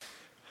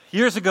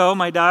Years ago,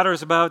 my daughter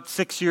is about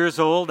 6 years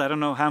old. I don't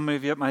know how many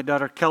of you, my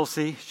daughter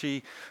Kelsey,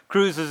 she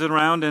cruises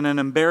around in an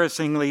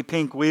embarrassingly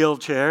pink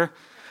wheelchair.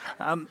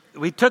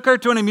 We took her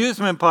to an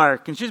amusement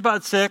park, and she's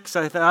about 6.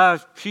 I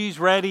thought, she's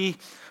ready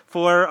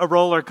for a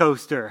roller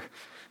coaster.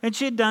 And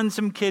she had done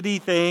some kiddie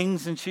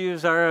things, and she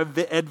was our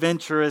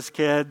adventurous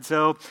kid.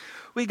 So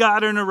we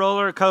got her in a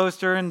roller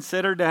coaster and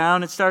sit her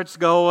down. It starts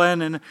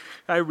going, and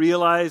I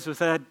realized with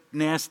that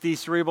nasty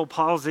cerebral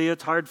palsy,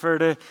 it's hard for her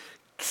to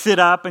sit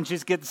up, and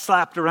she's getting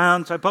slapped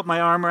around. So I put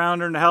my arm around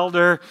her and held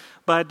her,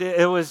 but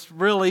it was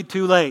really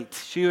too late.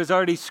 She was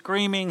already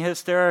screaming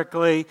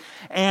hysterically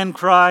and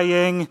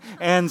crying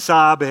and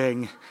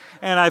sobbing.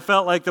 And I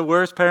felt like the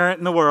worst parent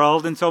in the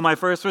world. And so my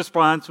first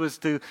response was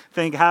to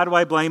think, how do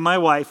I blame my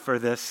wife for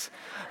this?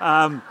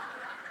 And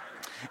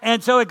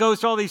so it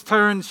goes to all these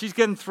turns. She's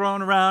getting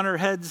thrown around, her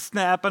head's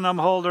snapping. I'm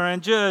holding her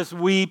and just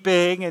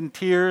weeping and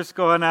tears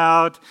going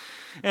out.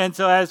 And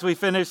so as we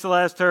finished the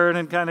last turn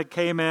and kind of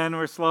came in,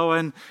 we're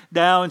slowing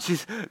down.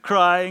 She's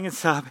crying and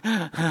sobbing.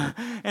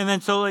 And then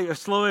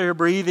slowly her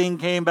breathing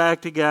came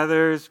back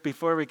together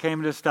before we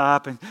came to a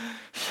stop. And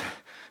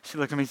she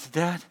looked at me and said,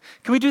 "Dad,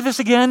 can we do this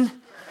again?"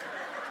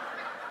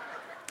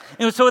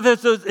 And so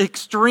there's those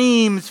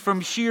extremes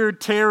from sheer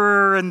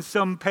terror and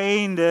some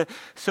pain to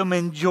some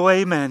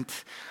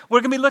enjoyment. We're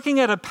going to be looking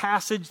at a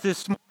passage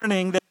this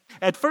morning that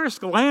at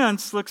first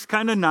glance looks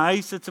kind of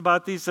nice. It's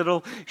about these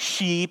little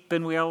sheep,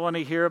 and we all want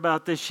to hear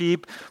about the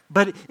sheep.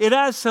 But it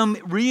has some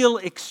real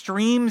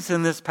extremes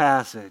in this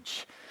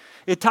passage.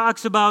 It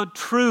talks about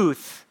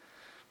truth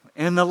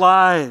and the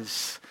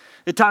lies.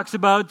 It talks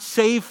about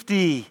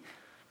safety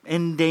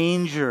and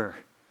danger.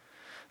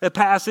 The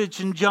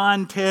passage in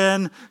John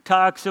 10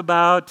 talks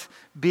about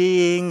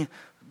being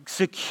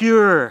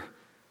secure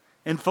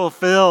and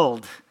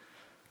fulfilled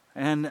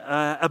and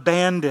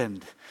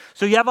abandoned.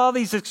 So you have all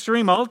these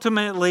extremes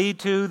ultimately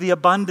to the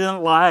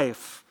abundant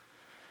life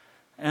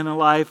and a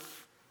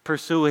life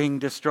pursuing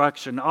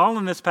destruction, all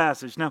in this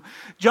passage. Now,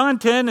 John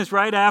 10 is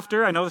right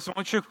after, I know this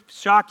won't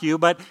shock you,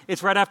 but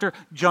it's right after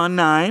John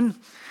 9.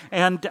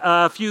 And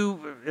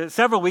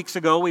several weeks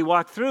ago, we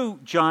walked through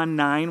John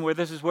 9, where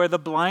this is where the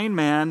blind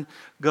man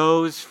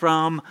goes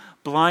from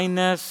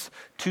blindness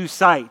to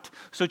sight.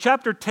 So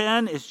chapter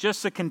 10 is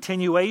just a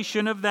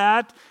continuation of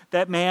that.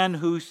 That man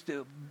who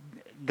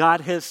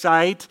got his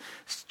sight,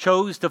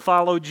 chose to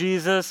follow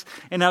Jesus,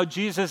 and now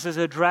Jesus is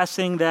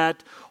addressing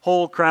that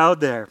whole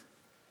crowd there.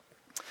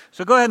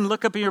 So go ahead and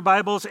look up in your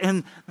Bibles.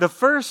 In the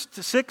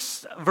first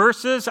 6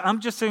 verses, I'm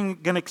just going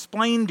to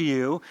explain to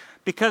you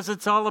because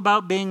it's all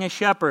about being a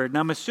shepherd. Now,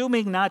 I'm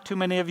assuming not too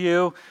many of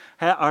you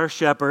are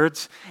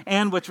shepherds.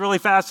 And what's really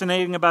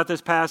fascinating about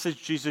this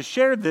passage, Jesus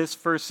shared this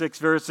first 6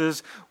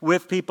 verses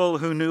with people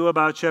who knew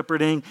about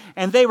shepherding,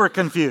 and they were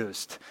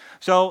confused.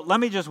 So let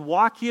me just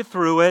walk you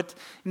through it.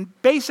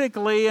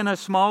 Basically, in a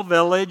small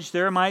village,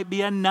 there might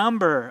be a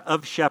number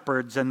of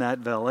shepherds in that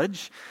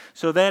village.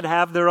 So they'd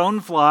have their own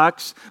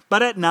flocks,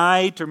 but at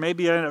night, or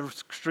maybe on an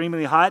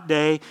extremely hot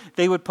day,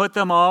 they would put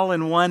them all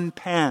in one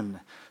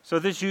pen. So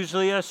this is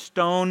usually a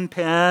stone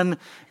pen,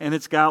 and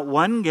it's got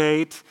one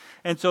gate.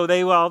 And so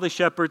all the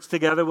shepherds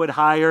together would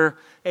hire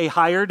a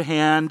hired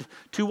hand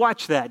to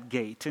watch that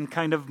gate and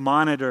kind of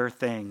monitor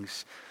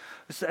things.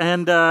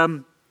 And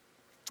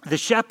the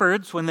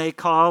shepherds, when they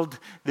called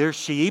their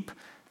sheep,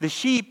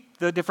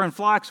 the different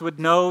flocks would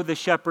know the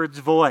shepherd's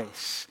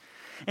voice.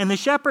 And the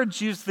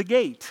shepherds used the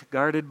gate,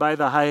 guarded by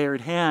the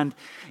hired hand.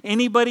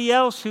 Anybody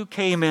else who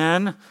came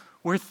in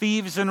were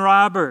thieves and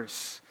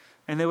robbers.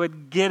 And they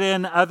would get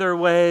in other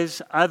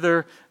ways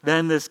other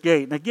than this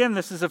gate. And again,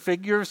 this is a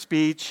figure of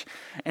speech,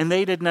 and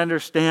they didn't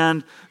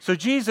understand. So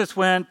Jesus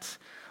went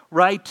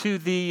right to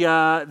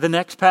the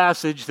next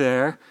passage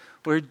there,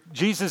 where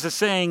Jesus is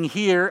saying,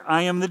 "Here,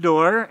 I am the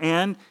door,"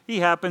 and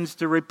he happens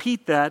to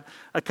repeat that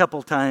a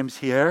couple times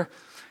here.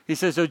 He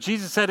says, "So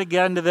Jesus said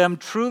again to them,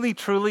 'Truly,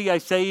 truly, I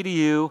say to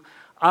you,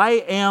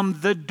 I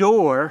am the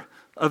door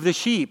of the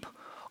sheep.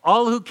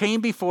 All who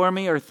came before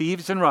me are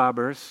thieves and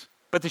robbers,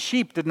 but the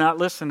sheep did not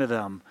listen to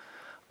them.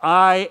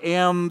 I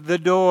am the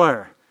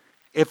door.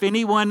 If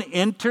anyone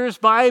enters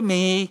by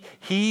me,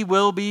 he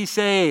will be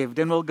saved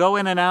and will go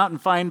in and out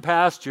and find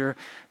pasture.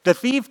 The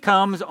thief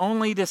comes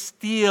only to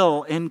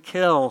steal and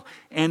kill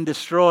and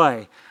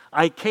destroy.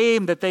 I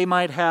came that they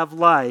might have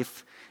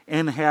life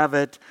and have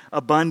it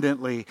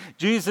abundantly.'"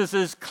 Jesus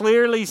is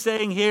clearly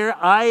saying here,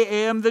 I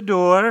am the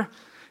door.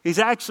 He's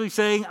actually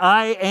saying,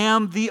 I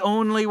am the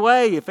only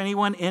way. If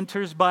anyone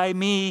enters by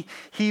me,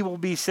 he will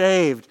be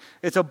saved.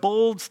 It's a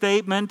bold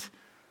statement.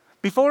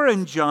 Before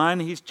in John,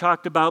 he's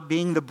talked about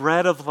being the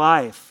bread of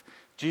life.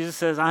 Jesus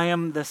says, I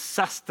am the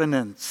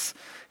sustenance.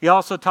 He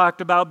also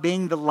talked about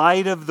being the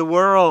light of the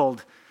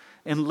world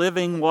and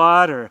living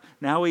water.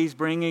 Now he's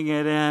bringing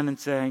it in and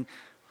saying,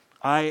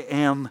 I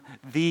am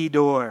the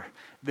door.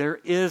 There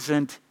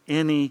isn't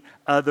any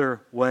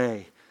other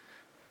way.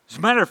 As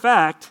a matter of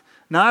fact,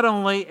 not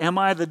only am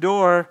I the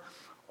door,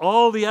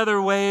 all the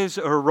other ways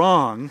are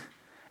wrong,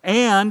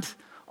 and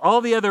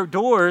all the other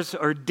doors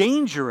are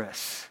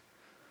dangerous.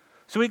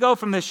 So we go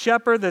from the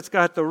shepherd that's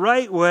got the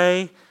right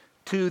way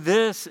to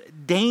this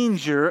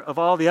danger of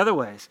all the other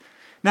ways.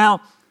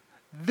 Now,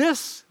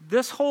 this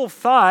whole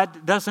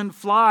thought doesn't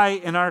fly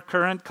in our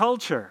current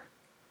culture.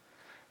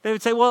 They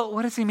would say, well,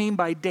 what does he mean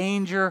by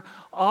danger?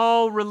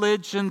 All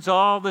religions,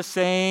 all the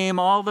same,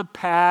 all the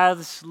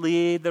paths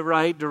lead the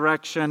right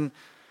direction.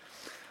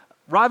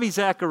 Ravi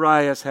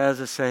Zacharias has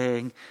a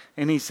saying,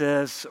 and he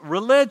says,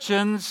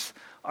 religions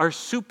are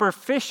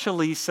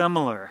superficially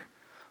similar,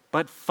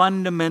 but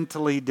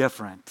fundamentally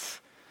different.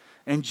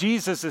 And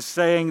Jesus is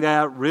saying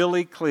that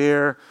really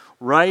clear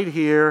right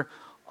here.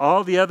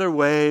 All the other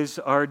ways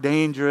are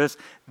dangerous.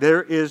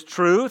 There is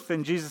truth,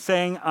 and Jesus is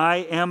saying, I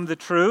am the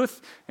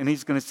truth. And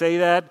he's going to say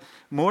that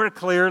more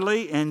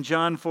clearly in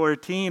John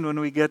 14 when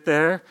we get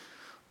there.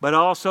 But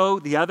also,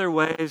 the other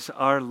ways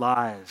are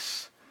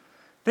lies.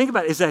 Think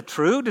about it. Is that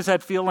true? Does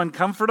that feel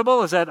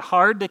uncomfortable? Is that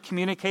hard to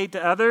communicate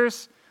to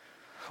others?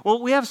 Well,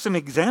 we have some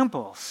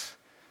examples.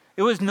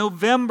 It was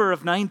November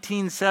of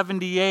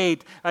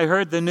 1978, I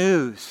heard the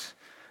news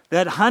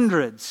that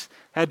hundreds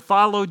had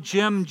followed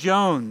Jim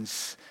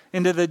Jones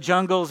into the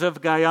jungles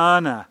of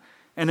Guyana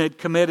and had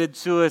committed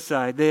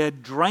suicide. They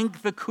had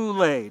drank the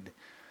Kool-Aid,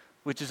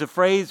 which is a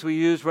phrase we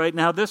use right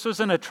now. This was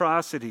an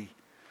atrocity.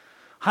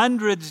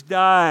 Hundreds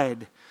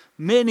died.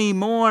 Many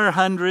more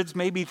hundreds,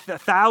 maybe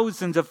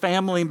thousands of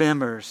family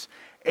members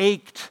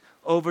ached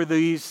over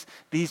these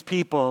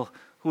people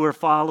who were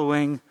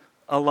following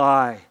a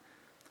lie,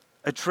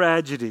 a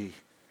tragedy.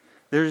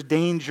 There's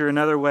danger in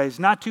other ways.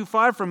 Not too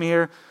far from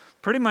here,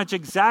 pretty much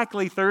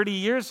exactly 30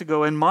 years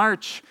ago in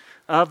March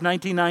of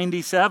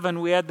 1997,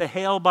 we had the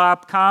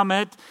Hale-Bopp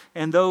comet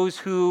and those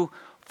who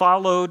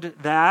followed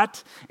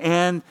that.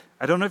 And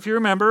I don't know if you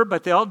remember,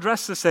 but they all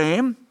dressed the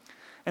same.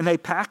 And they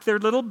packed their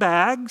little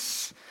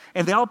bags.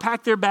 And they all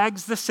packed their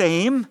bags the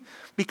same.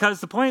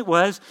 Because the point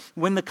was,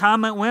 when the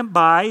comet went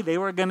by, they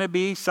were going to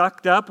be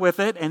sucked up with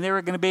it. And they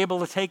were going to be able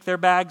to take their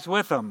bags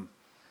with them.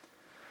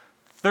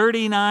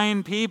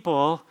 39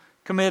 people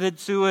committed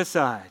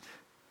suicide.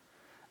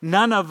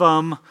 None of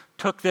them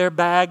took their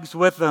bags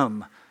with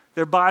them.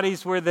 Their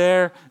bodies were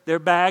there. Their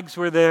bags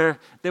were there.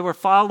 They were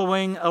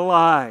following a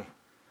lie,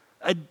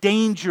 a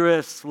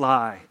dangerous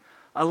lie,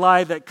 a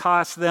lie that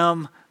cost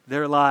them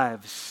their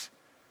lives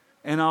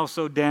and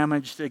also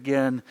damaged,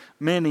 again,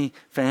 many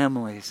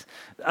families.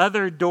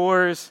 Other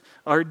doors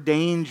are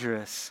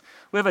dangerous.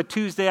 We have a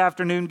Tuesday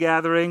afternoon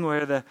gathering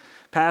where the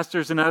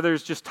pastors and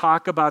others just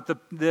talk about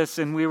this,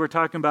 and we were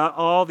talking about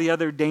all the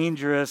other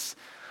dangerous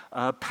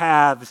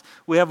paths.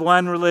 We have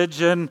one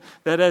religion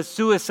that has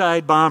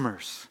suicide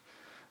bombers.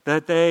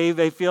 That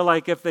they feel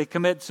like if they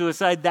commit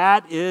suicide,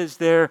 that is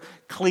their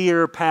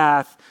clear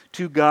path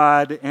to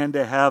God and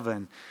to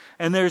heaven.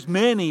 And there's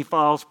many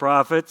false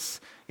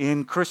prophets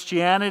in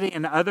Christianity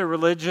and other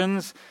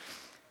religions.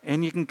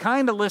 And you can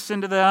kind of listen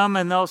to them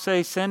and they'll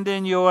say, send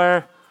in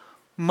your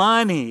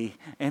money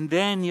and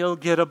then you'll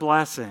get a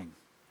blessing.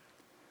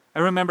 I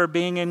remember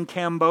being in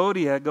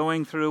Cambodia,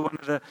 going through one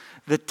of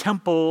the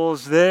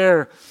temples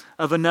there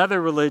of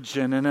another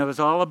religion. And it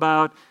was all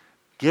about,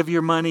 give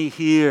your money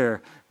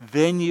here,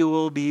 then you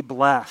will be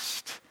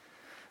blessed.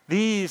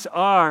 These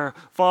are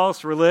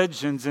false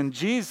religions. And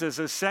Jesus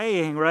is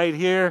saying right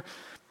here,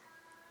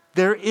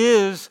 there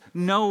is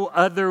no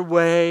other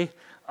way.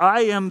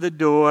 I am the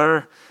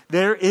door.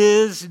 There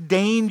is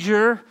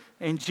danger.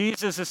 And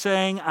Jesus is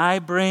saying, I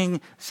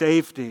bring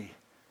safety.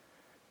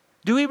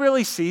 Do we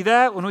really see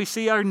that when we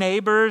see our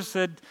neighbors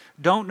that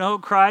don't know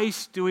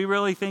Christ? Do we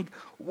really think,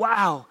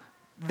 wow,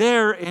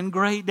 they're in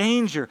great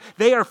danger.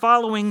 They are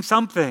following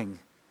something.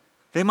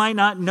 They might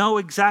not know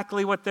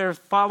exactly what they're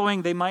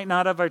following. They might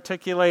not have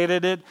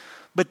articulated it,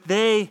 but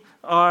they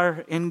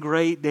are in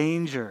great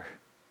danger.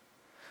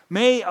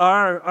 May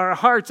our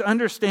hearts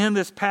understand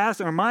this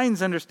passage, our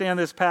minds understand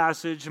this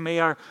passage. May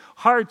our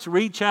hearts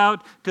reach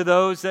out to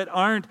those that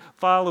aren't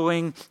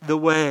following the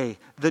way,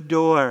 the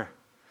door.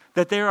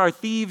 That there are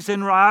thieves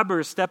and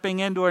robbers stepping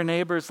into our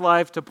neighbor's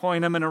life to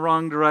point them in a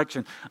wrong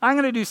direction. I'm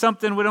going to do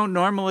something we don't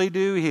normally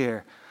do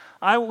here.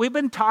 We've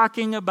been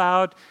talking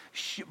about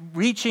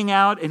reaching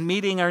out and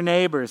meeting our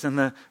neighbors. In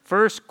the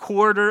first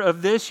quarter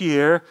of this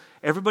year,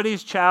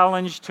 everybody's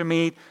challenged to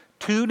meet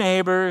 2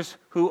 neighbors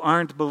who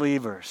aren't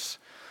believers.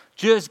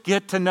 Just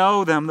get to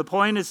know them. The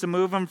point is to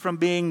move them from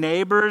being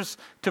neighbors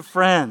to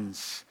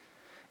friends,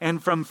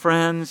 and from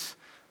friends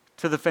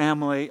to the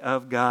family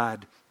of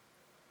God.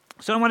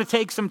 So I want to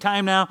take some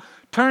time now,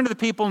 turn to the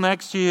people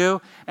next to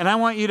you, and I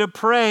want you to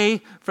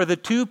pray for the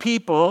 2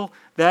 people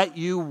that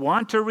you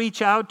want to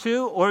reach out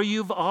to or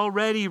you've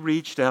already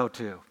reached out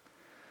to.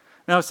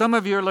 Now, some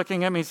of you are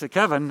looking at me and say,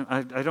 Kevin,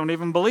 I don't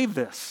even believe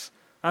this.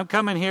 I'm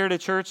coming here to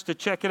church to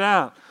check it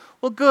out.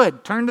 Well,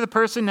 good. Turn to the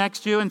person next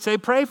to you and say,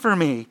 pray for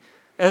me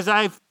as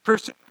I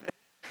pursue.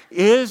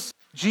 Is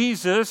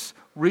Jesus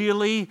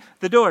really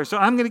the door? So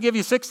I'm going to give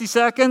you 60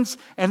 seconds,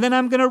 and then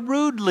I'm going to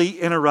rudely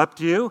interrupt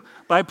you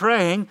by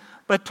praying.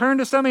 But turn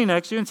to somebody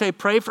next to you and say,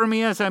 pray for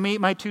me as I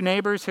meet my 2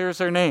 neighbors. Here's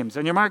their names.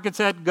 On your mark, get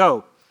set,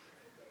 go.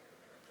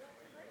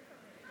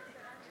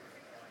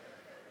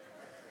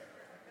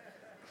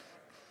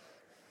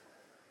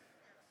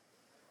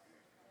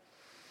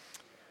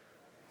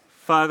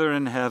 Father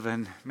in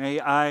heaven, may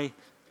I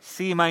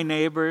see my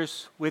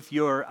neighbors with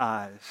your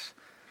eyes.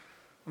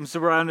 I'm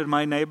surrounded in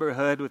my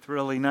neighborhood with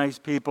really nice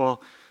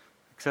people,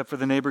 except for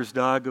the neighbor's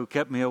dog who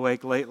kept me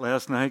awake late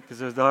last night because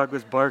his dog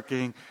was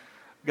barking.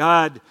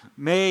 God,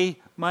 may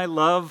my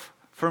love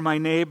for my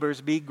neighbors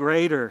be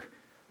greater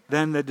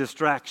than the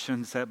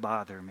distractions that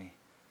bother me.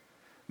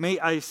 May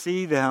I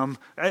see them,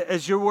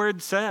 as your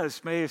word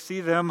says, may I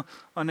see them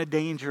on a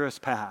dangerous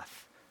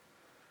path.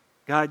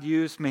 God,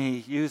 use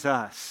me, use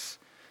us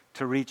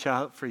to reach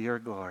out for your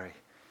glory.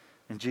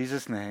 In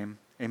Jesus' name,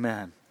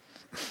 amen.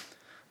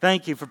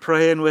 Thank you for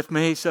praying with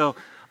me. So,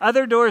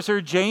 other doors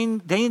are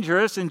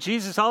dangerous, and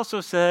Jesus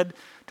also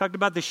talked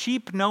about the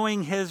sheep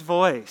knowing his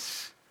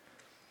voice.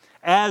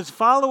 As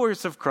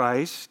followers of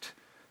Christ,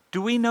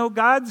 do we know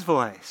God's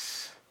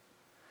voice?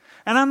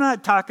 And I'm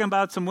not talking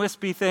about some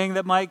wispy thing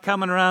that might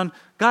come around.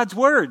 God's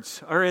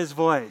words are his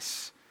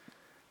voice.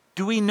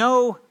 Do we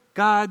know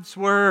God's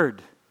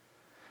word?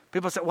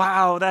 People say,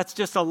 wow, that's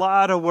just a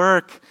lot of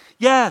work.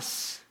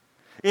 Yes,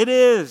 it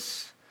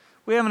is.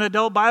 We have an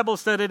adult Bible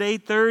study at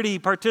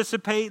 8:30.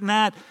 Participate in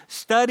that.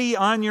 Study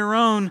on your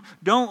own.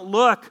 Don't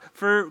look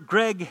for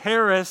Greg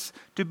Harris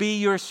to be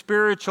your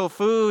spiritual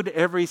food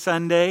every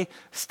Sunday.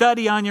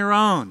 Study on your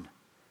own.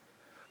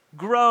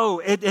 Grow.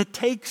 It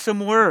takes some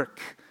work.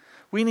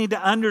 We need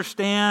to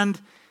understand,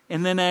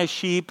 and then as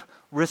sheep,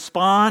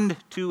 respond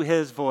to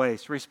his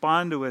voice.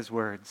 Respond to his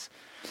words.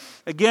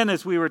 Again,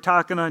 as we were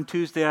talking on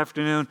Tuesday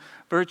afternoon,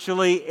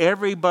 virtually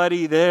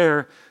everybody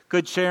there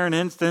could share an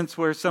instance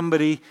where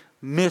somebody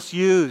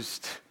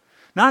misused.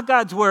 Not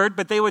God's word,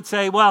 but they would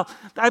say, well,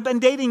 I've been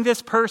dating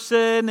this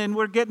person and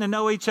we're getting to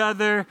know each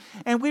other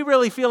and we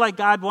really feel like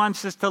God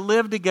wants us to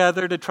live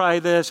together to try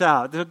this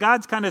out. So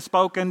God's kind of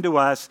spoken to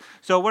us,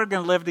 so we're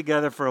going to live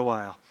together for a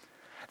while.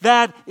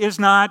 That is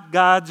not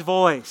God's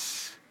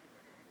voice.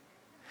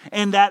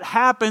 And that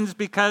happens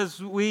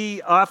because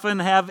we often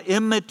have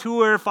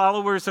immature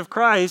followers of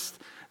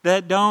Christ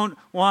that don't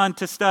want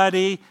to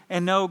study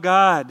and know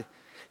God.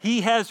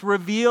 He has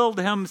revealed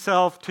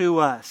himself to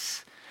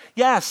us.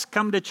 Yes,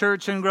 come to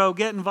church and grow.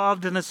 Get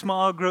involved in a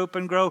small group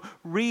and grow.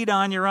 Read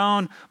on your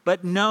own,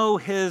 but know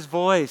his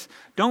voice.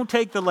 Don't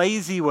take the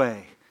lazy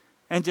way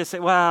and just say,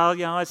 well,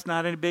 it's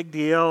not a big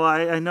deal.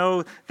 I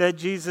know that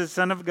Jesus,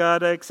 Son of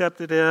God, I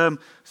accepted him,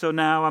 so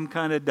now I'm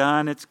kind of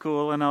done. It's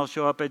cool, and I'll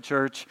show up at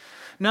church.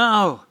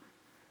 No.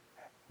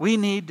 We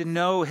need to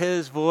know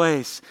his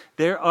voice.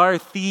 There are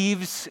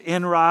thieves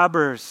and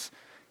robbers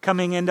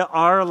coming into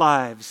our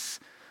lives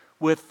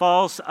with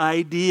false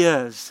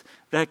ideas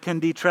that can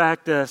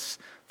detract us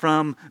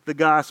from the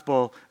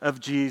gospel of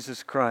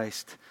Jesus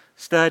Christ.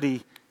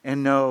 Study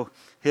and know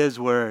his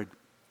word.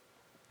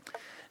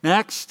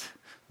 Next,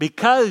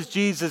 because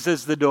Jesus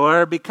is the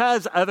door,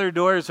 because other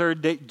doors are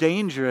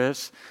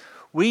dangerous,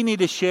 we need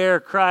to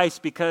share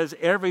Christ because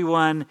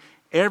everyone,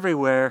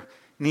 everywhere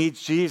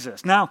needs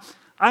Jesus. Now,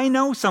 I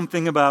know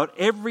something about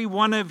every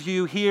one of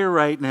you here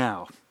right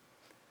now.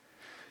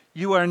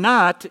 You are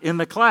not in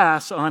the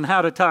class on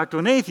how to talk to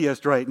an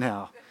atheist right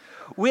now.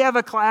 We have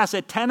a class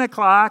at 10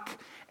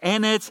 o'clock,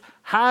 and it's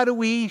how do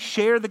we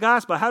share the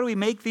gospel? How do we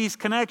make these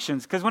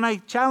connections? Because when I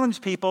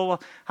challenge people,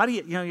 well, how do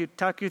you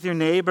talk with your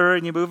neighbor,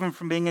 and you move them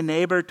from being a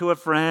neighbor to a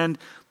friend,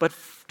 but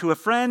to a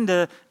friend,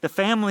 to the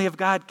family of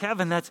God,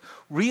 Kevin, that's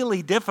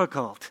really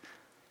difficult.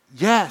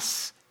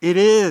 Yes, it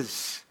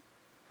is.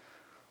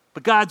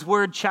 But God's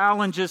word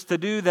challenges to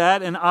do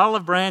that, and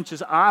Olive Branch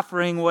is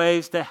offering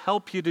ways to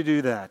help you to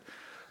do that.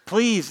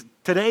 Please,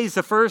 today's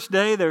the first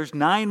day. There's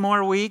 9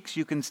 more weeks.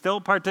 You can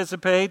still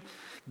participate.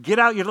 Get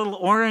out your little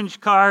orange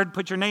card,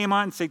 put your name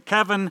on it, and say,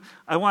 Kevin,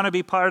 I want to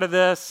be part of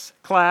this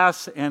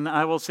class, and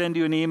I will send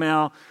you an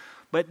email.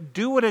 But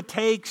do what it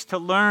takes to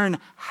learn,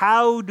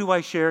 how do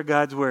I share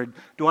God's word?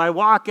 Do I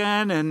walk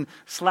in and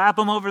slap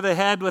them over the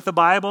head with the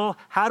Bible?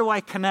 How do I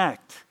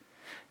connect?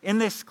 In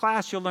this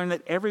class, you'll learn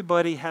that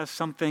everybody has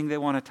something they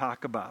want to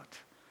talk about.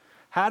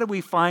 How do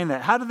we find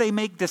that? How do they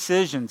make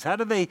decisions? How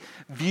do they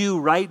view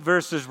right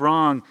versus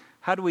wrong?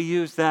 How do we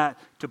use that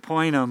to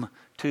point them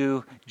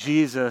to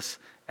Jesus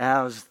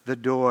as the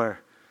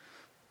door?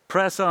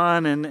 Press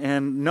on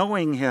and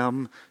knowing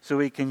him so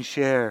we can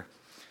share.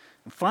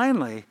 And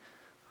finally,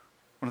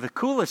 one of the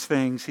coolest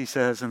things he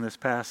says in this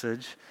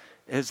passage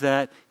is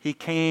that he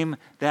came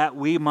that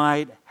we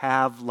might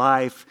have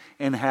life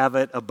and have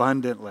it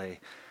abundantly.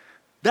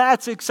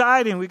 That's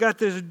exciting. We got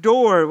this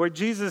door where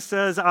Jesus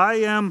says, I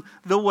am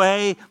the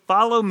way,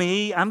 follow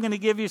me. I'm going to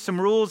give you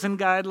some rules and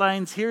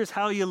guidelines. Here's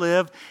how you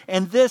live.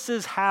 And this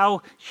is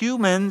how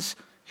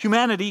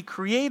humanity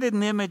created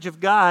an image of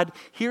God.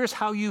 Here's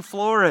how you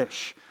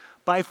flourish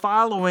by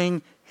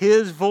following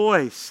his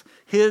voice,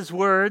 his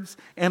words,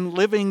 and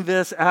living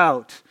this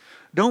out.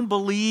 Don't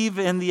believe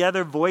in the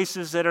other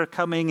voices that are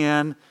coming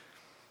in.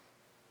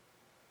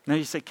 Now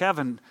you say,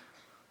 Kevin,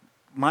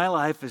 my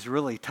life is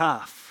really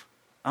tough.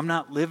 I'm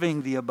not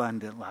living the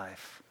abundant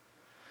life.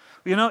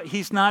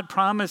 He's not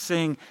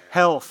promising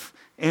health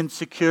and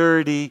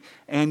security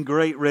and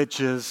great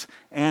riches.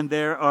 And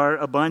there are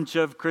a bunch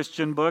of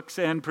Christian books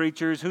and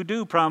preachers who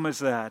do promise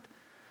that.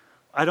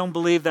 I don't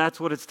believe that's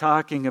what it's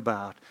talking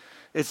about.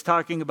 It's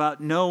talking about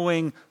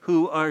knowing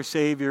who our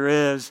Savior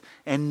is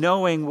and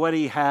knowing what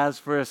He has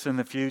for us in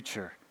the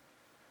future.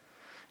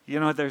 You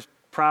know, there's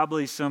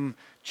probably some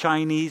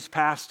Chinese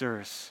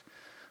pastors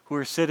who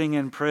are sitting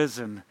in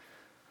prison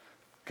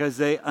because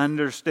they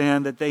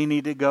understand that they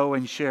need to go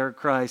and share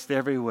Christ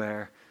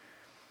everywhere.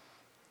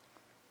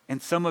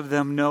 And some of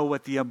them know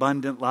what the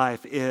abundant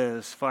life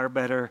is far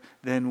better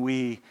than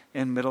we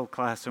in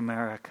middle-class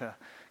America,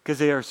 because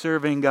they are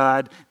serving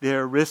God, they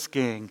are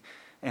risking,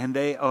 and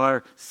they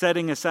are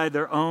setting aside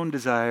their own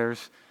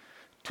desires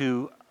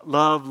to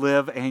love,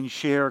 live, and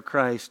share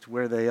Christ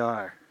where they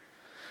are.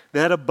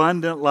 That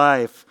abundant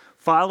life,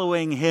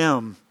 following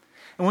Him.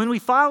 And when we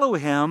follow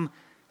Him,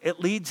 it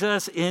leads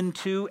us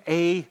into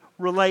a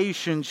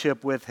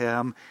relationship with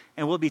Him.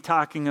 And we'll be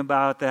talking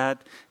about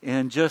that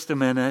in just a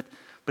minute.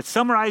 But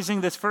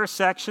summarizing this first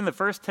section, the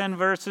first 10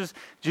 verses,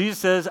 Jesus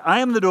says, I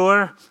am the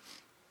door.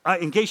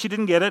 In case you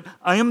didn't get it,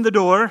 I am the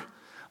door.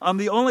 I'm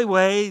the only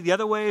way. The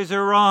other ways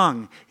are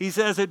wrong. He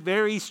says it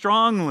very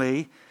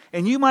strongly.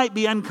 And you might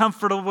be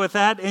uncomfortable with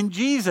that. And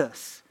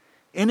Jesus,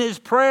 in His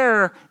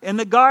prayer in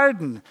the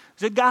garden,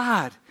 said,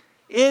 God,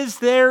 is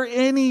there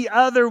any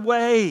other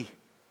way?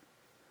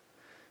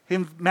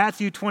 In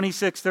Matthew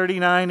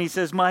 26:39, He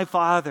says, my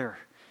Father,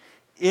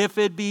 if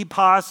it be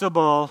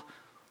possible,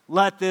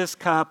 let this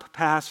cup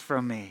pass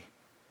from me.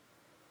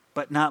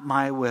 But not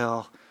my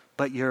will,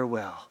 but your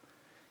will.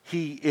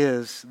 He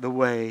is the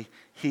way.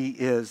 He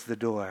is the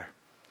door.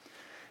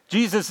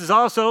 Jesus is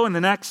also, in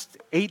the next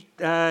eight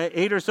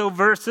or so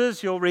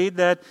verses, you'll read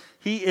that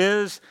He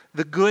is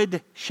the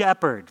good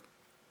shepherd.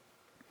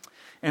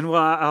 And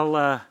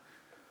I'll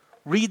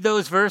read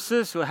those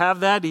verses. We'll have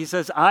that. He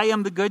says, I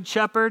am the good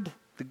shepherd.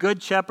 The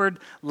good shepherd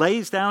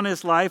lays down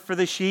his life for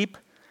the sheep.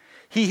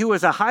 He who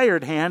is a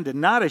hired hand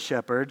and not a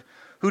shepherd,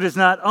 who does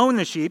not own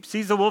the sheep,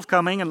 sees the wolf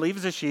coming and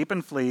leaves the sheep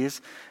and flees,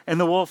 and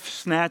the wolf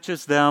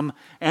snatches them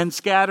and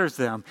scatters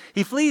them.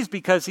 He flees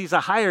because he's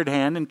a hired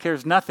hand and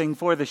cares nothing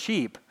for the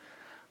sheep.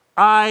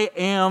 I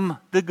am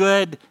the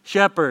good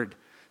shepherd.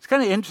 It's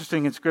kind of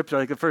interesting in Scripture.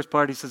 Like the first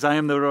part, He says, I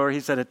am the door.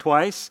 He said it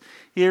twice.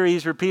 Here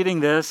He's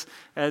repeating this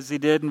as He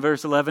did in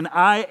verse 11.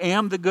 I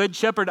am the good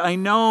shepherd. I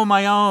know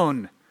my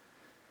own,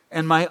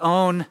 and my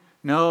own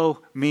know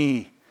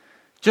me.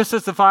 Just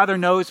as the Father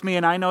knows me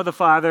and I know the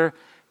Father,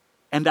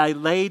 and I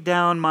lay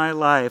down my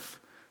life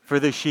for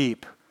the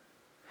sheep.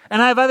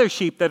 And I have other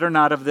sheep that are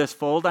not of this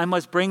fold. I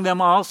must bring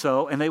them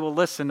also, and they will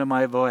listen to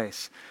my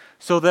voice.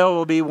 So there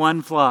will be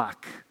one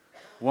flock,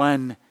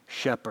 one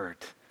shepherd.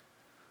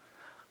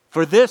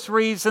 For this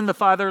reason the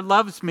Father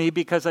loves me,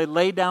 because I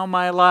lay down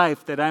my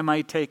life that I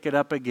might take it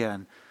up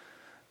again.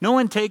 No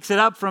one takes it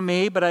up from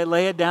me, but I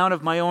lay it down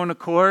of my own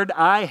accord.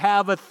 I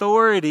have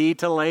authority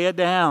to lay it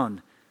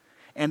down,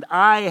 and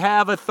I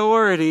have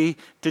authority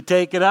to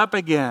take it up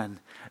again.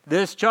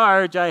 This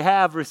charge I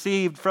have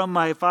received from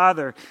my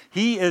Father.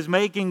 He is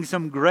making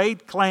some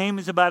great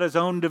claims about His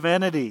own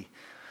divinity.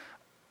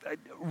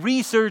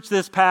 Research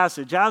this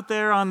passage. Out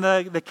there on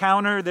the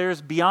counter,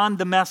 there's Beyond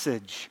the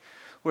Message,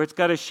 where it's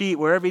got a sheet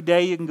where every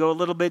day you can go a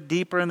little bit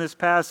deeper in this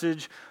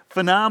passage.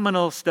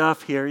 Phenomenal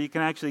stuff here. You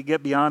can actually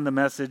get Beyond the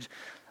Message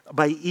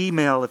by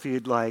email if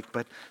you'd like,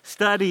 but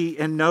study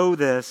and know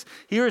this.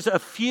 Here's a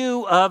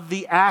few of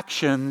the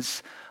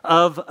actions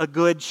of a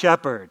good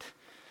shepherd.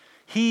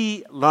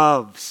 He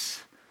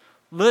loves.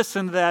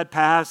 Listen to that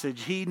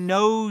passage. He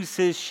knows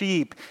His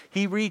sheep.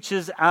 He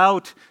reaches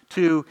out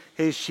to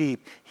His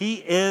sheep. He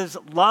is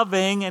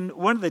loving, and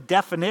one of the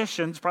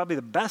definitions, probably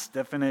the best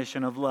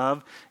definition of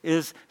love,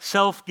 is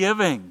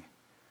self-giving.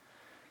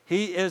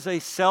 He is a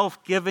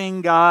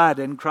self-giving God,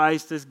 and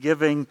Christ is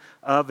giving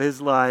of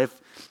His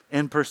life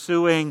and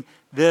pursuing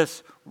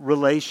this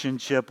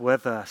relationship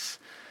with us.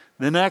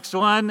 The next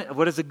one,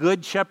 what does a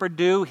good shepherd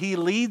do? He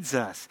leads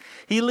us.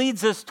 He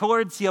leads us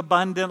towards the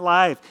abundant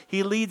life.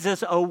 He leads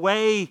us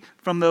away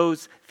from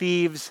those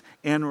thieves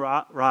and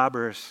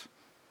robbers.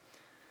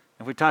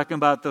 If we're talking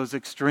about those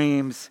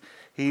extremes,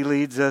 He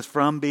leads us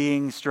from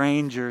being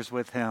strangers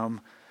with Him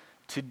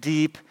to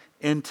deep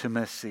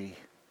intimacy.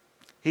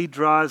 He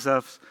draws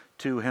us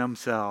to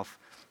Himself.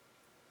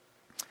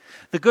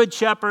 The good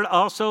shepherd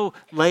also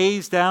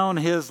lays down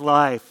his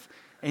life.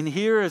 And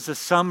here is a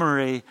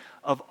summary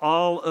of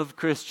all of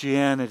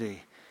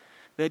Christianity.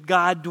 That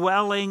God,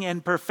 dwelling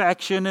in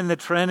perfection in the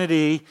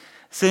Trinity,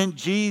 sent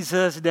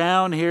Jesus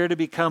down here to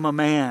become a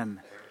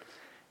man.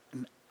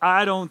 And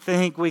I don't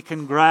think we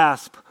can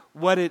grasp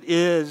what it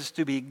is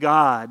to be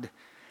God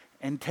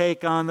and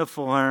take on the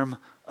form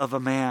of a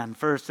man.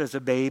 First as a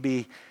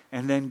baby,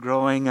 and then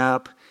growing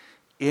up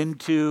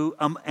into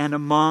and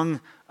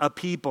among a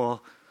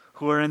people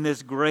who are in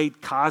this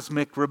great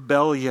cosmic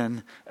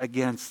rebellion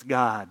against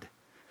God.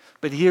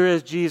 But here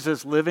is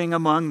Jesus living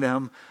among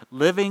them,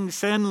 living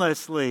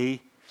sinlessly,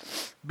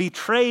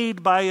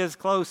 betrayed by His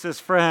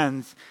closest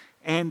friends,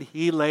 and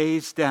He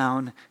lays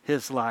down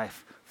His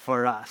life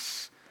for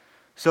us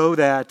so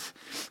that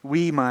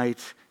we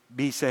might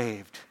be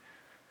saved.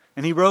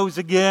 And He rose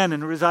again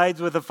and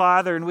resides with the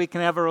Father, and we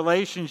can have a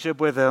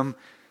relationship with Him.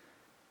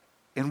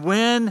 And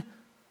when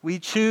we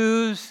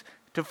choose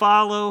to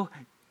follow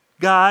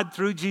God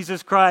through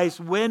Jesus Christ,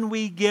 when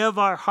we give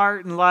our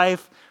heart and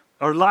life,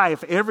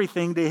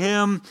 everything to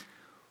Him,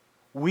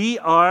 we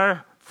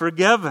are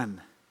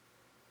forgiven.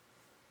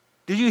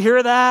 Did you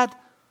hear that?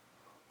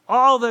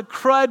 All the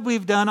crud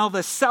we've done, all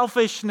the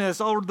selfishness,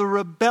 all the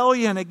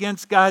rebellion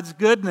against God's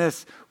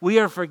goodness, we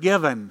are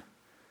forgiven.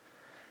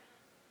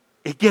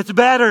 It gets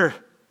better.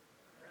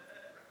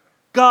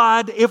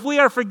 God, if we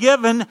are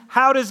forgiven,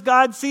 how does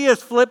God see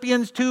us?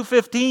 Philippians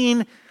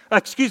 2:15,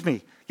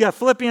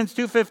 Philippians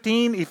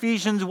 2:15,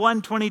 Ephesians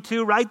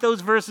 1:22, write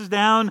those verses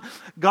down.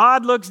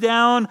 God looks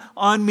down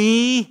on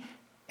me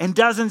and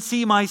doesn't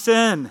see my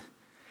sin.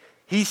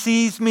 He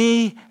sees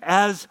me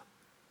as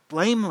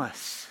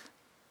blameless,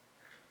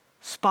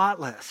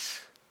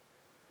 spotless.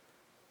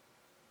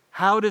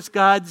 How does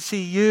God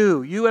see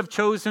you? You have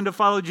chosen to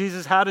follow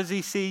Jesus. How does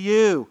He see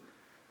you?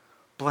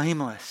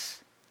 Blameless.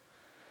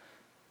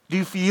 Do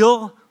you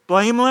feel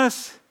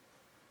blameless?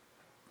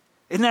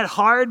 Isn't that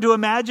hard to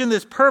imagine?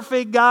 This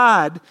perfect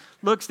God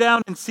looks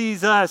down and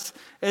sees us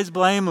as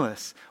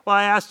blameless. Well,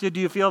 I asked you, do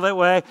you feel that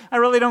way? I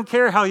really don't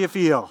care how you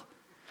feel.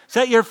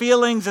 Set your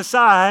feelings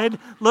aside.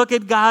 Look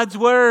at God's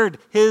Word.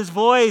 His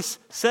voice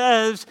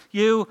says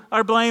you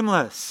are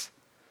blameless.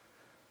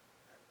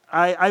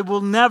 I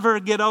will never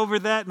get over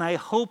that, and I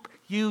hope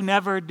you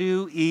never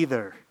do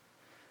either.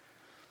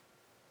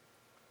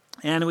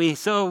 And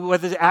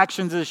with his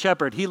actions as a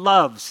shepherd, He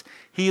loves,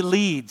 He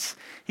leads,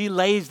 He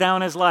lays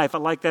down His life. I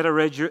like that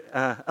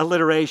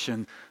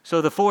alliteration.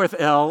 So the fourth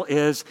L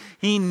is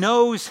He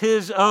knows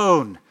His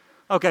own.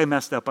 Okay,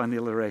 messed up on the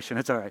alliteration.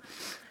 It's all right.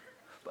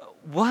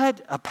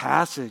 What a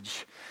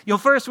passage.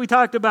 First we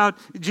talked about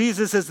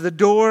Jesus as the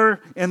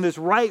door and this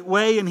right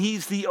way, and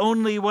He's the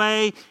only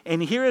way.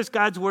 And here is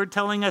God's Word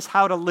telling us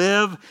how to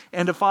live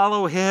and to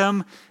follow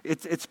Him.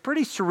 It's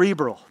pretty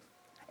cerebral.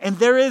 And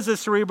there is a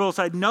cerebral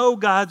side. Know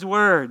God's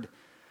Word.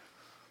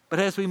 But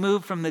as we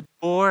move from the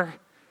door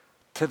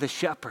to the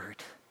shepherd,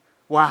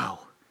 wow,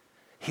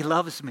 He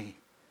loves me.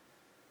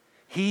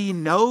 He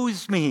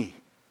knows me.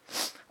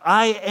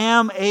 I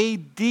am a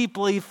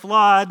deeply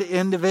flawed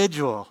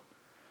individual.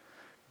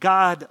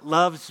 God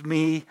loves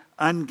me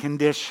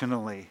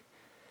unconditionally.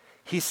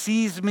 He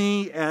sees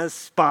me as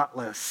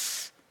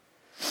spotless.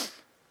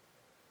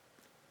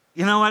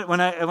 You know what? When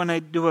I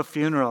do a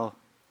funeral,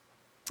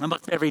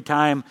 almost every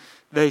time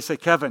they say,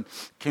 Kevin,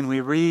 can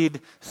we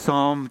read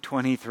Psalm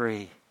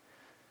 23?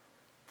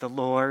 The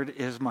Lord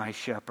is my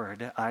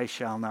shepherd, I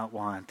shall not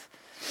want.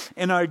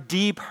 In our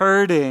deep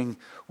hurting,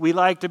 we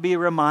like to be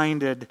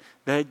reminded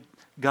that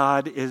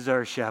God is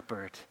our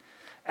shepherd.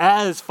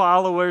 As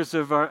followers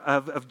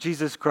of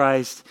Jesus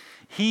Christ,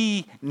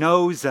 He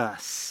knows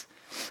us.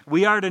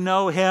 We are to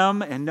know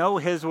Him and know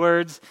His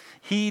words.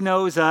 He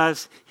knows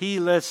us. He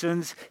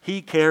listens.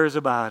 He cares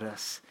about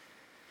us.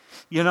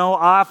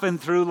 Often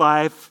through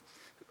life,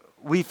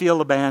 we feel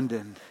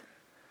abandoned.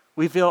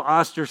 We feel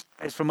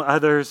ostracized from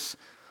others.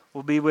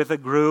 We'll be with a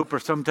group or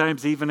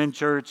sometimes even in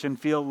church and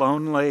feel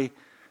lonely.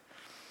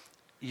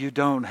 You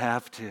don't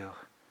have to.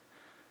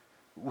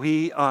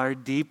 We are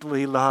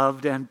deeply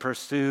loved and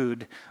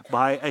pursued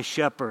by a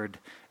shepherd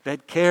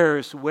that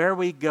cares where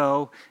we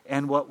go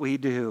and what we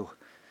do.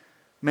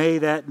 May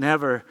that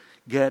never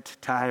get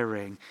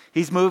tiring.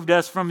 He's moved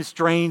us from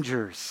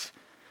strangers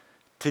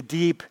to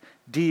deep,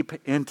 deep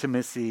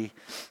intimacy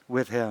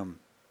with Him.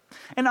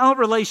 And all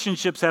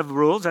relationships have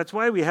rules. That's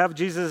why we have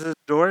Jesus as the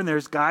door and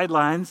there's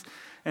guidelines.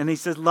 And He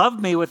says,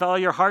 love me with all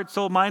your heart,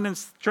 soul, mind, and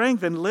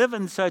strength, and live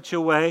in such a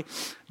way.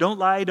 Don't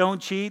lie,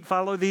 don't cheat.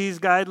 Follow these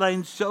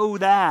guidelines so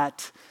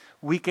that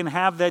we can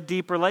have that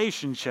deep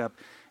relationship.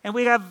 And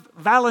we have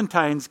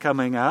Valentine's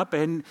coming up,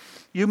 and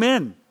you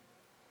men,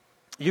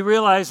 you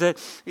realize that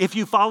if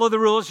you follow the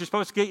rules, you're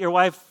supposed to get your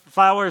wife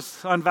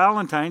flowers on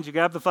Valentine's. You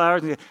grab the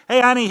flowers and you,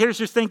 hey, honey, here's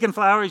your stinking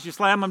flowers. You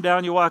slam them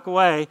down, you walk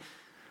away.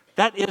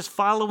 That is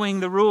following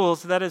the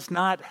rules. That is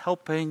not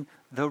helping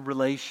the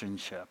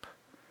relationship.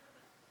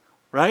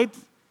 Right?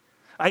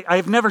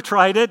 I've never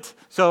tried it,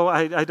 so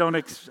I don't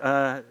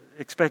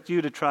expect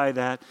you to try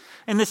that.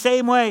 In the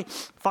same way,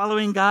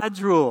 following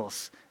God's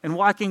rules and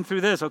walking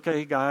through this.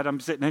 Okay, God, I'm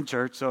sitting in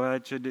church, so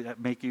that should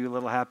make you a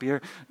little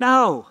happier.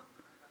 No.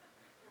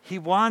 He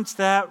wants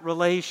that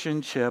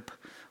relationship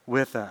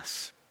with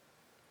us.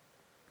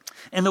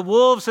 And the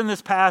wolves in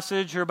this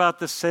passage are about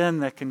the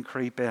sin that can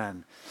creep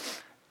in.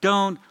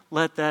 Don't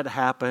let that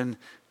happen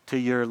to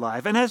your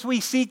life. And as we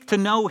seek to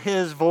know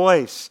His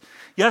voice,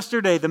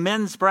 yesterday, the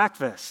men's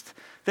breakfast,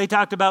 they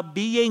talked about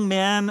being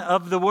men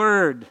of the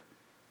Word.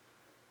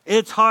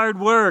 It's hard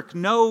work.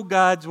 Know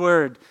God's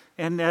Word.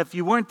 And if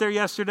you weren't there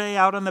yesterday,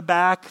 out on the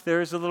back,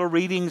 there's a little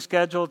reading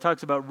schedule. It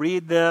talks about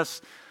read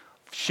this,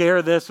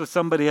 share this with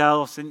somebody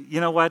else. And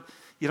you know what?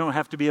 You don't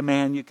have to be a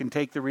man. You can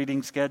take the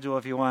reading schedule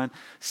if you want.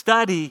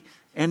 Study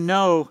and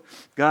know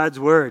God's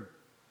Word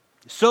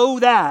so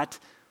that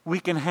we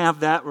can have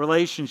that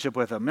relationship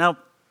with Him. Now,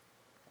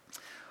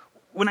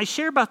 when I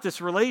share about this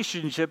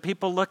relationship,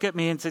 people look at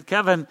me and say,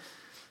 Kevin,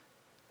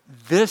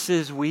 this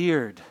is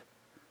weird.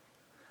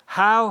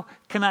 How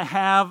can I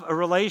have a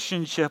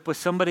relationship with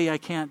somebody I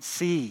can't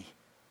see?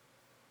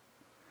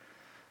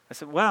 I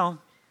said, well,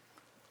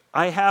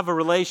 I have a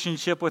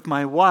relationship with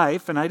my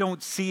wife, and I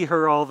don't see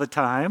her all the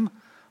time.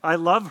 I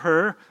love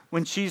her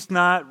when she's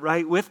not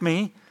right with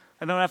me.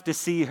 I don't have to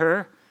see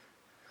her.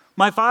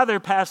 My father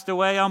passed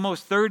away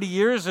almost 30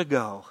 years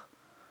ago.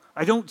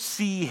 I don't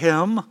see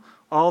him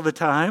all the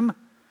time.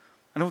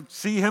 I don't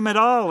see him at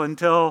all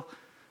until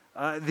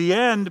the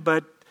end,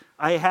 but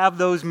I have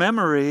those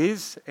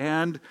memories,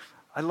 and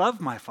I love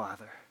my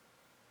father.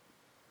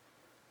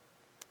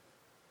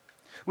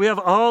 We have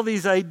all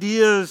these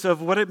ideas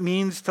of what it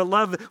means to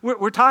love.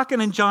 We're talking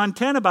in John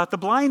 10 about the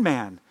blind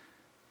man.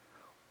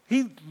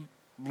 He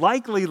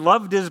likely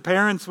loved his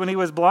parents when he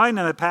was blind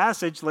in a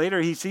passage.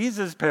 Later he sees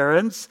his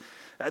parents.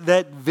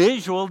 That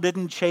visual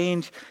didn't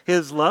change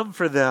his love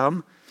for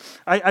them.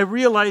 I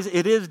realize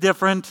it is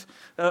different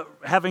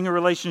having a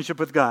relationship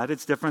with God.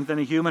 It's different than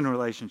a human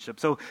relationship.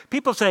 So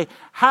people say,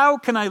 how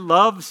can I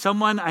love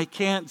someone I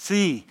can't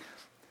see?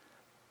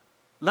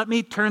 Let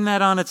me turn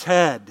that on its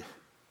head.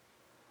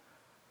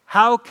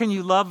 How can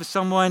you love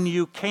someone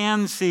you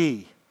can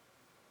see?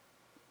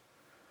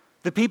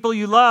 The people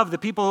you love, the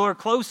people who are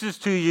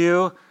closest to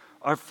you,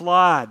 are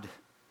flawed.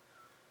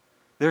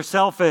 They're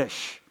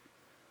selfish.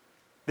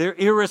 They're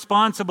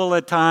irresponsible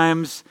at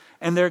times,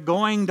 and they're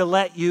going to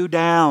let you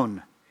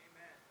down.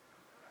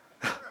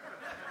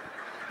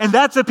 And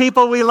that's the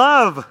people we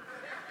love.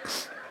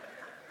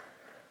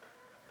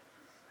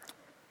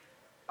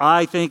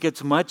 I think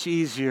it's much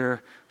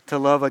easier to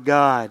love a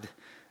God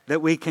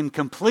that we can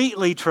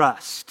completely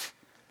trust,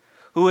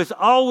 who is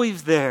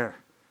always there,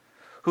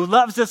 who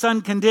loves us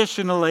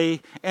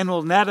unconditionally and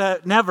will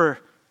never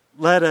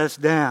let us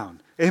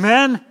down.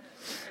 Amen?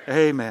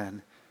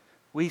 Amen.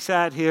 We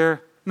stood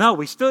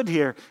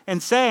here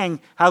and sang,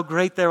 how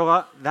great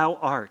thou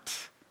art.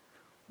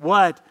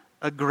 What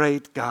a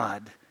great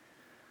God.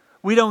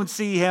 We don't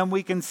see him.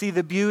 We can see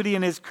the beauty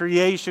in his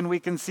creation. We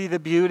can see the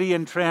beauty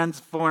in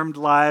transformed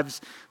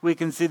lives. We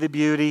can see the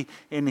beauty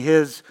in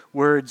his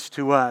words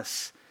to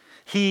us.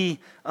 He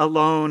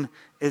alone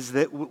is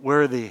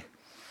worthy.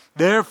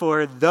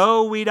 Therefore,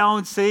 though we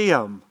don't see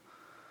him,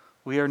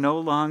 we are no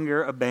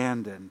longer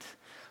abandoned,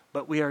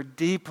 but we are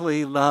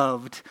deeply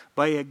loved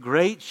by a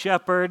great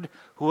shepherd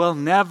who will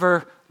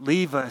never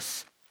leave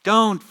us.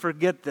 Don't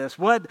forget this.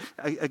 What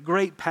a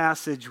great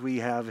passage we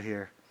have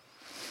here.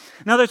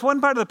 Now, there's one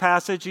part of the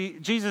passage,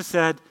 Jesus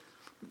said,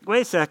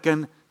 wait a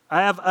second,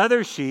 I have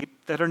other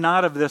sheep that are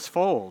not of this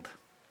fold.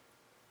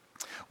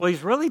 Well,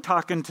 he's really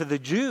talking to the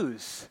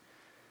Jews.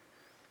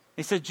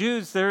 He said,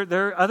 Jews, there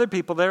are other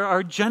people, there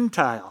are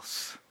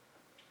Gentiles.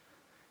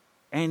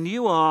 And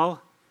you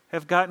all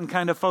have gotten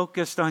kind of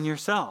focused on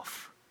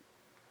yourself.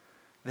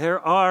 There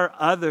are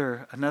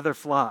another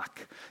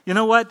flock. You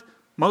know what?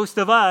 Most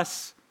of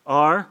us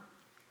are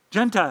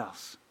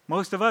Gentiles.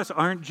 Most of us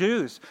aren't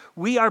Jews.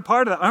 We are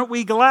part of that. Aren't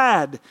we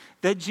glad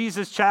that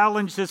Jesus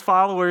challenged his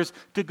followers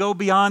to go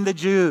beyond the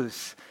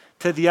Jews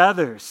to the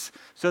others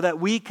so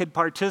that we could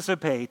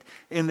participate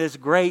in this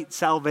great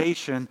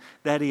salvation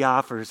that he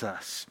offers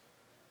us?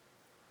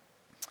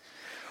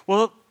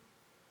 Well,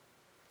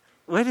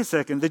 wait a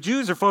second. The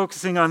Jews are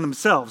focusing on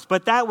themselves,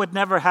 but that would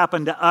never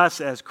happen to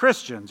us as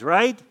Christians,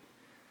 right?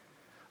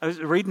 I was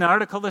reading an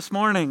article this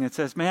morning. It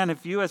says, man,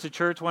 if you as a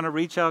church want to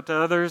reach out to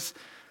others,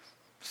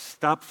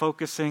 stop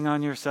focusing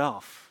on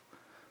yourself.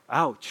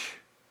 Ouch.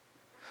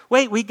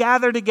 Wait, we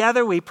gather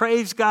together, we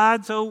praise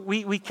God, so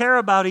we care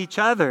about each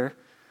other.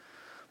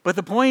 But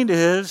the point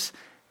is,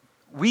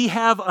 we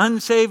have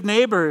unsaved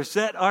neighbors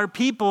that are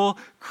people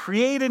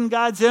created in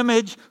God's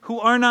image who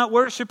are not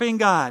worshiping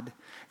God.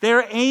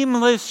 They're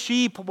aimless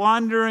sheep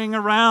wandering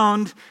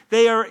around.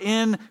 They are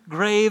in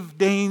grave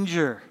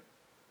danger.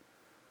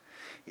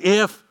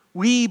 If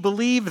we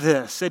believe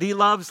this, that he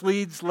loves,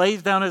 leads,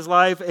 lays down his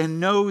life, and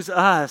knows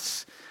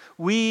us,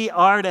 we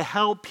are to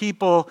help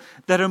people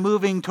that are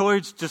moving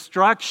towards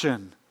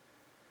destruction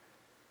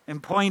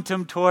and point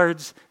them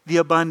towards the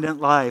abundant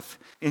life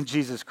in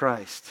Jesus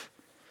Christ.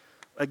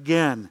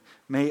 Again,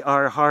 may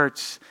our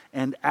hearts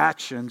and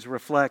actions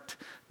reflect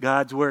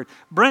God's word.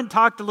 Brent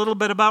talked a little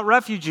bit about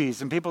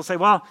refugees, and people say,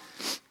 well,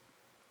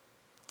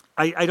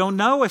 I don't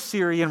know a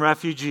Syrian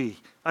refugee.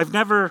 I've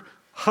never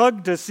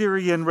hugged a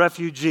Syrian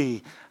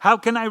refugee. How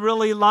can I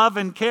really love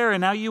and care?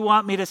 And now you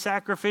want me to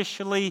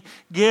sacrificially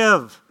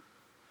give.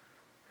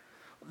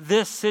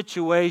 This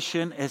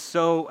situation is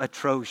so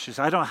atrocious.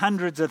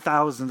 Hundreds of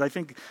thousands, I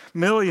think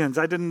millions,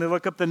 I didn't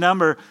look up the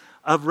number,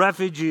 of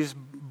refugees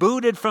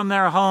booted from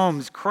their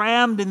homes,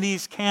 crammed in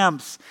these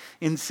camps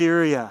in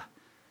Syria.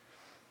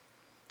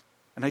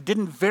 And I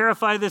didn't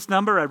verify this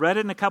number. I read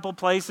it in a couple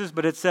places,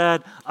 but it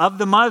said of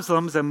the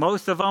Muslims, and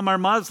most of them are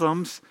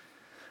Muslims,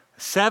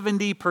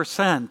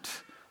 70%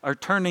 are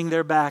turning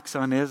their backs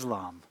on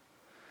Islam.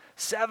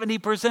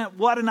 70%,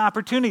 what an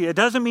opportunity. It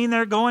doesn't mean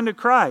they're going to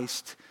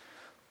Christ,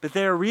 but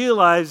they're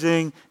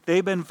realizing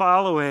they've been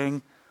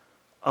following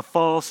a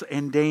false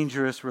and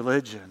dangerous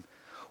religion.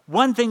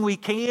 One thing we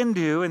can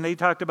do, and they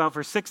talked about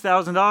for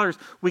 $6,000,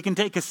 we can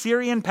take a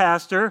Syrian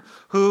pastor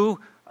who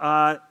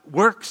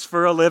works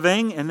for a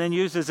living and then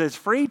uses his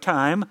free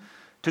time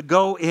to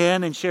go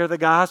in and share the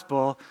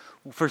gospel.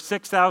 For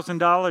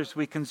 $6,000,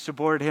 we can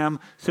support him,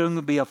 so he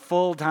can be a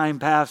full-time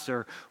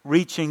pastor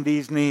reaching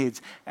these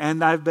needs.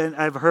 And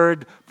I've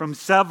heard from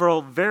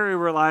several very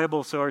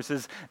reliable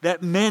sources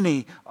that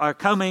many are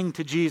coming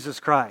to Jesus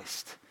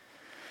Christ.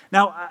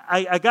 Now,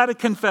 I got to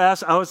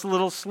confess, I was a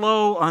little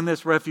slow on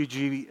this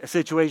refugee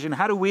situation.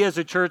 How do we as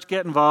a church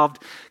get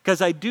involved? Because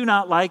I do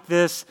not like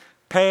this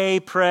pay,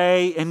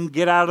 pray, and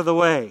get out of the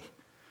way.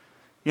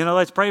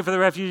 Let's pray for the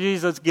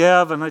refugees, let's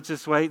give, and let's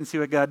just wait and see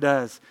what God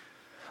does.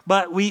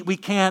 But we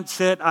can't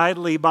sit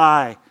idly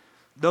by.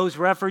 Those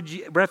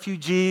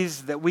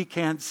refugees that we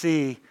can't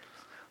see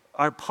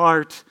are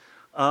part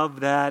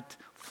of that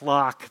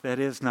flock that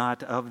is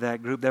not of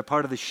that group. They're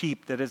part of the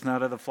sheep that is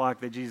not of the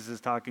flock that Jesus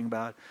is talking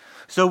about.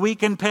 So we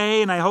can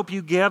pay, and I hope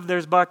you give.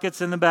 There's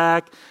buckets in the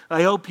back.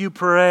 I hope you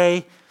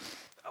pray.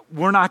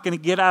 We're not going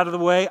to get out of the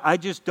way. I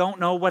just don't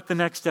know what the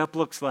next step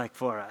looks like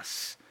for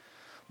us.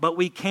 But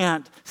we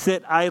can't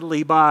sit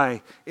idly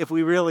by if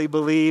we really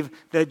believe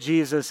that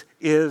Jesus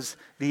is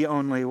the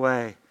only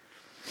way.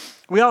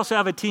 We also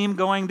have a team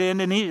going to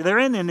Indonesia. They're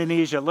in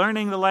Indonesia,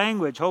 learning the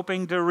language,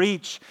 hoping to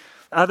reach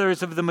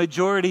others of the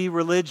majority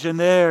religion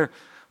there,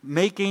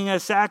 making a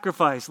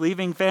sacrifice,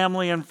 leaving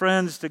family and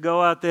friends to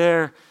go out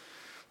there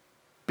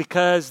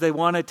because they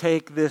want to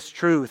take this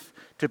truth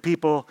to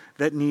people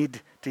that need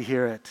to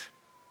hear it.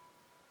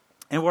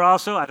 And we're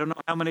also, I don't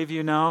know how many of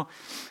you know,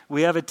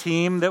 we have a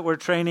team that we're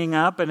training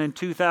up, and in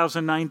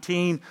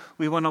 2019,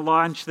 we want to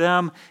launch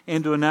them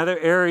into another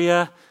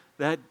area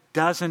that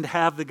doesn't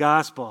have the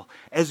gospel.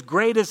 As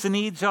great as the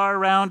needs are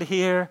around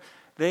here,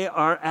 they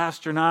are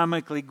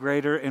astronomically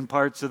greater in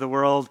parts of the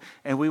world,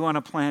 and we want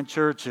to plant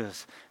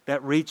churches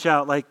that reach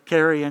out, like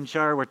Carrie and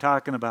Shar were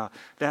talking about,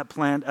 that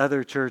plant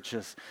other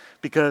churches,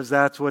 because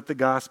that's what the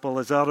gospel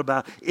is all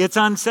about. It's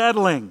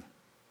unsettling.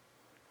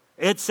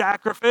 It's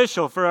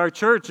sacrificial for our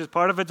church as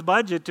part of its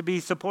budget to be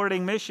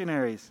supporting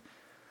missionaries.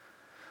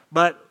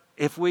 But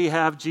if we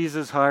have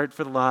Jesus' heart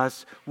for the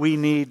lost, we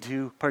need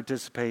to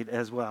participate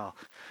as well.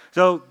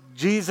 So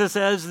Jesus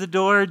as the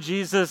door,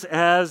 Jesus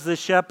as the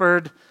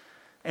shepherd,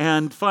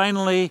 and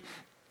finally,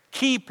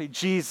 keep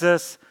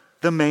Jesus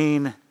the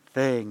main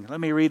thing. Let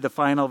me read the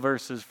final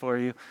verses for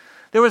you.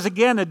 There was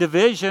again a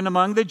division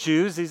among the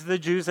Jews. These are the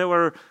Jews that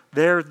were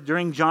there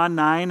during John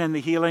 9 and the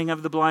healing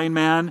of the blind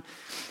man.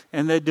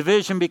 And the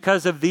division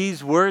because of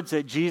these words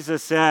that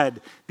Jesus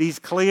said, these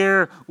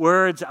clear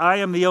words, I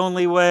am the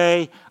only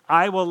way,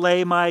 I will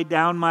lay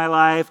down my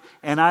life,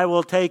 and I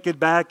will take it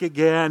back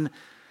again.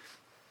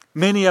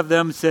 Many of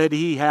them said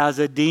he has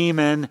a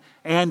demon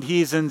and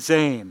he's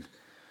insane.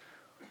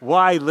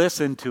 Why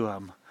listen to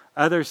him?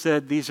 Others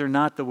said these are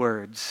not the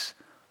words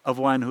of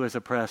one who is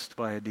oppressed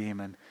by a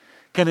demon.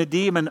 Can a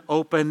demon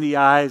open the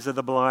eyes of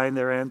the blind?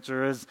 Their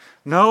answer is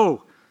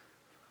no.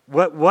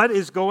 What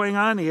is going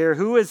on here?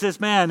 Who is this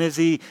man? Is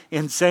he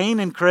insane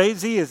and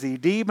crazy? Is he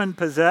demon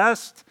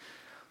possessed?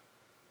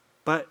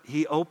 But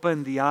he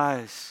opened the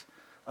eyes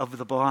of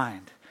the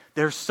blind.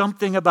 There's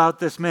something about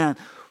this man.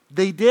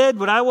 They did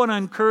what I want to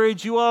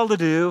encourage you all to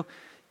do.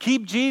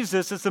 Keep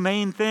Jesus as the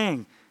main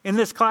thing. In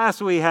this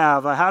class we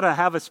have how to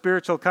have a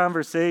spiritual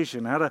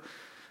conversation, how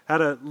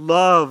to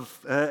love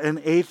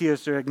an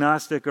atheist or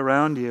agnostic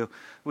around you.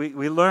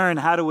 We learn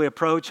how do we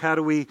approach, how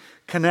do we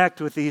connect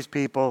with these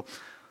people.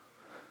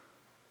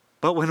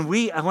 But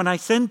when I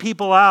send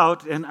people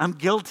out, and I'm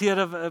guilty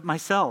of it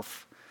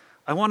myself,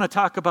 I want to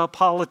talk about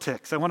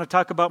politics. I want to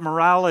talk about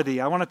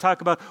morality. I want to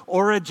talk about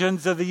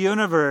origins of the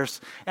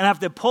universe. And I have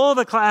to pull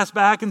the class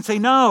back and say,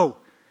 no,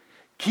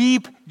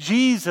 keep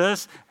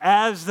Jesus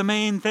as the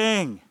main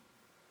thing.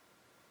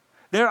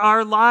 There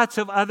are lots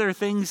of other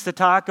things to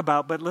talk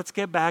about, but let's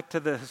get back to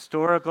the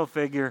historical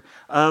figure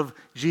of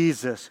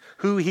Jesus,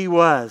 who he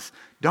was.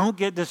 Don't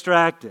get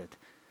distracted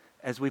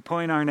as we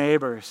point our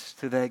neighbors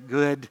to that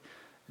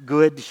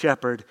good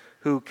shepherd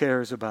who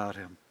cares about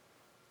him.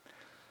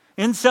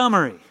 In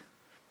summary,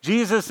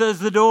 Jesus is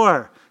the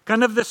door,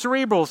 kind of the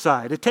cerebral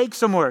side. It takes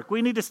some work.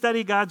 We need to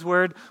study God's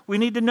word. We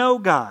need to know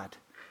God.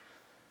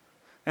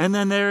 And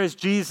then there is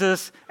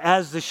Jesus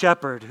as the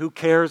shepherd who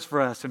cares for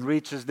us and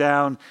reaches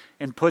down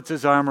and puts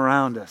his arm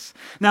around us.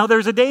 Now,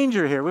 there's a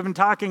danger here. We've been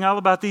talking all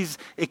about these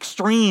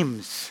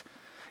extremes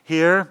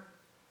here.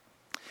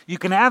 You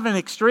can have an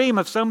extreme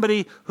of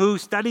somebody who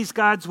studies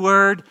God's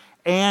word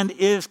and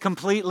is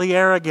completely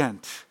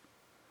arrogant.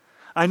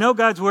 I know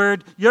God's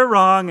word, you're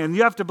wrong, and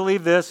you have to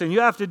believe this, and you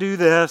have to do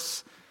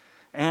this.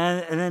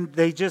 And then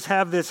they just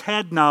have this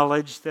head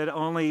knowledge that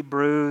only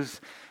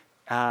brews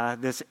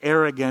this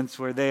arrogance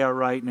where they are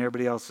right and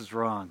everybody else is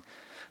wrong.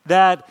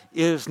 That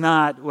is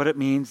not what it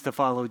means to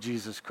follow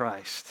Jesus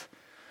Christ.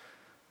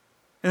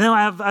 And then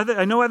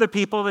I know other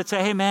people that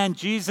say, hey man,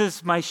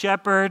 Jesus, my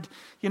shepherd,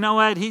 you know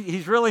what,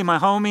 he's really my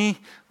homie.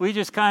 We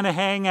just kind of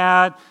hang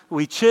out,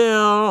 we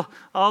chill,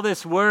 all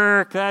this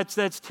work,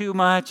 that's too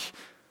much.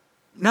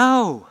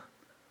 No.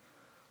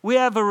 We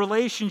have a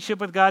relationship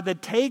with God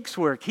that takes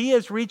work. He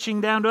is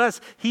reaching down to us.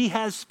 He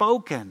has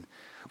spoken.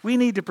 We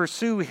need to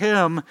pursue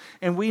Him,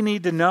 and we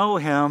need to know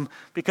Him,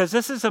 because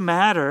this is a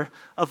matter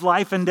of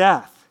life and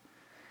death.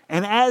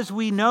 And as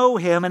we know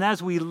Him, and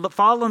as we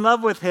fall in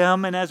love with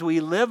Him, and as we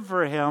live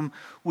for Him,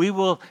 we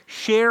will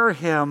share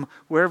Him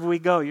wherever we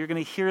go. You're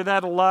going to hear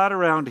that a lot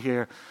around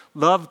here.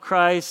 Love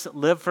Christ,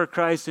 live for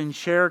Christ, and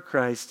share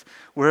Christ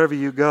wherever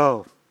you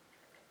go.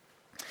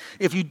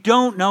 If you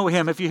don't know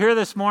Him, if you're here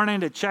this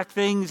morning to check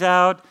things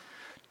out,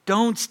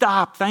 don't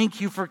stop. Thank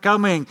you for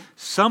coming.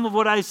 Some of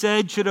what I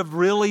said should have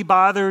really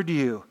bothered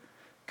you,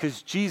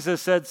 because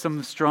Jesus said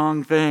some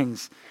strong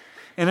things.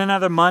 In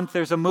another month,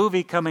 there's a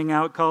movie coming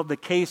out called The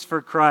Case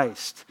for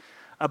Christ,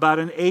 about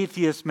an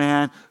atheist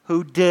man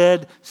who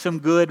did some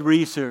good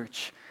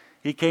research.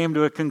 He came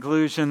to a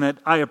conclusion that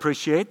I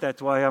appreciate.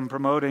 That's why I'm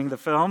promoting the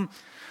film.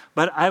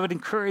 But I would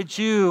encourage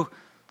you,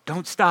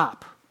 don't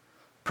stop.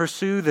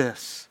 Pursue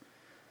this.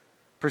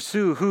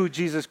 Pursue who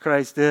Jesus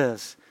Christ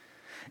is.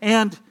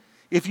 And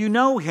if you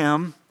know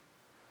Him,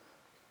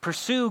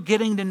 pursue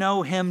getting to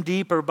know Him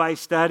deeper by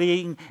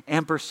studying,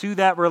 and pursue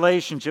that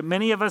relationship.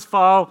 Many of us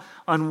fall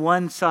on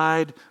one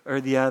side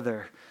or the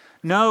other.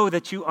 Know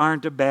that you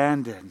aren't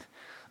abandoned.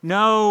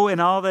 Know in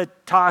all the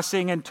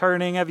tossing and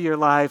turning of your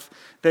life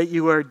that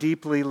you are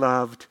deeply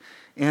loved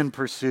and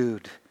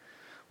pursued.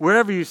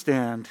 Wherever you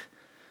stand,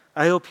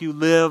 I hope you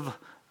live,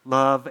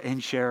 love,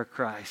 and share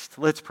Christ.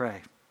 Let's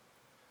pray.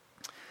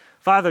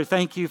 Father,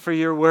 thank you for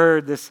your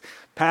word, this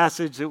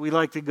passage that we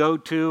like to go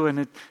to, and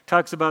it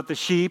talks about the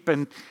sheep,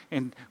 and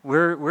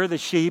we're the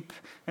sheep,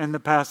 and the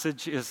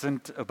passage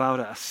isn't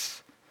about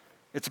us.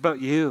 It's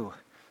about you.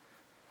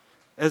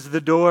 As the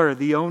door,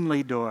 the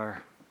only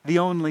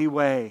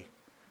way.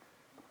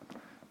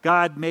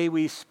 God, may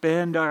we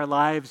spend our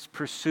lives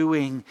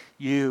pursuing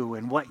you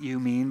and what you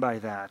mean by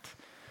that,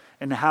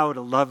 and how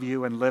to love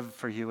you and live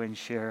for you and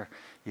share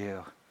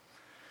you.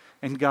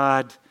 And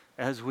God,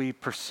 as we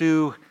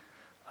pursue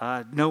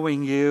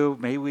knowing you,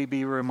 may we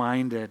be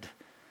reminded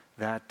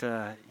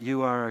that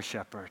you are our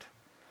shepherd.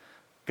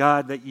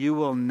 God, that you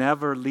will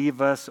never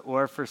leave us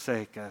or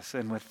forsake us.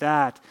 And with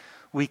that,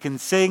 we can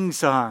sing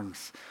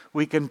songs.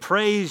 We can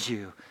praise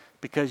you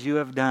because you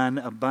have done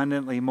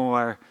abundantly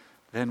more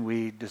than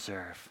we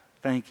deserve.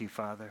 Thank you,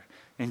 Father.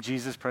 In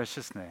Jesus'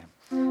 precious name,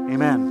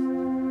 amen.